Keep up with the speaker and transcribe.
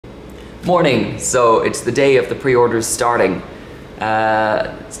Morning. So it's the day of the pre-orders starting.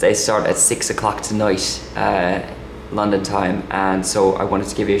 They start at 6 o'clock tonight, London time, and so I wanted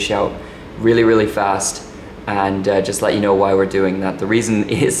to give you a shout really fast and just let you know why we're doing that. The reason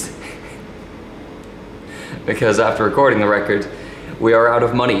is because after recording the record, we are out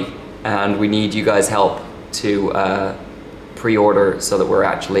of money and we need you guys' help to pre-order so that we're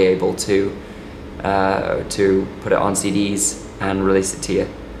actually able to put it on CDs and release it to you.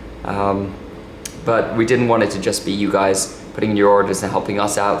 But we didn't want it to just be you guys putting in your orders and helping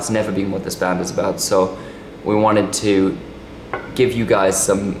us out. It's never been what this band is about. So we wanted to give you guys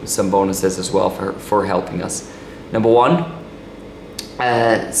some bonuses as well for helping us. Number one,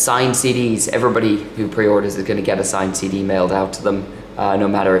 signed CDs. Everybody who pre-orders is going to get a signed CD mailed out to them, no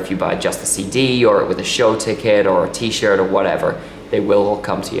matter if you buy just the CD or with a show ticket or a t-shirt or whatever, they will all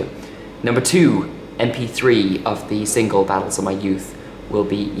come to you. Number two, MP3 of the single Battles of My Youth will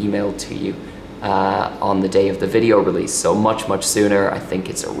be emailed to you on the day of the video release, so much sooner. I think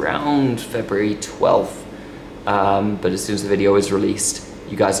it's around February 12th, but as soon as the video is released,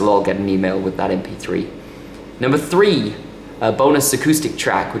 you guys will all get an email with that MP3. Number three, a bonus acoustic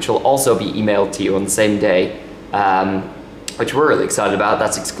track, which will also be emailed to you on the same day, which we're really excited about.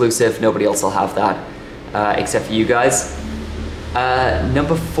 That's exclusive, nobody else will have that except for you guys.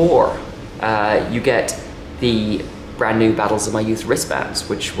 Number four, you get the brand new Battles of My Youth wristbands,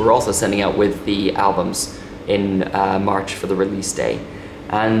 which we're also sending out with the albums in March for the release day.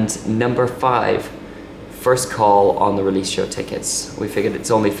 And number five, first call on the release show tickets. We figured it's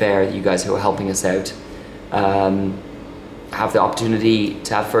only fair that you guys who are helping us out have the opportunity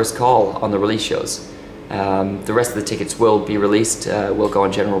to have first call on the release shows. The rest of the tickets will be released, will go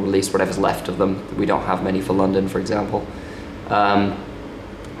on general release, whatever's left of them. We don't have many for London, for example.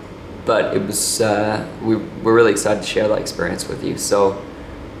 But it was, we're really excited to share that experience with you. So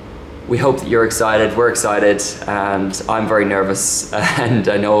we hope that you're excited, we're excited, and I'm very nervous, and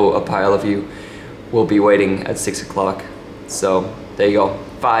I know a pile of you will be waiting at 6 o'clock. So there you go,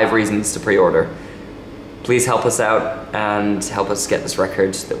 5 reasons to pre-order. Please help us out and help us get this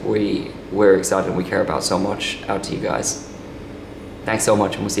record that we're excited and we care about so much out to you guys. Thanks so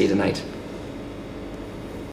much, and we'll see you tonight.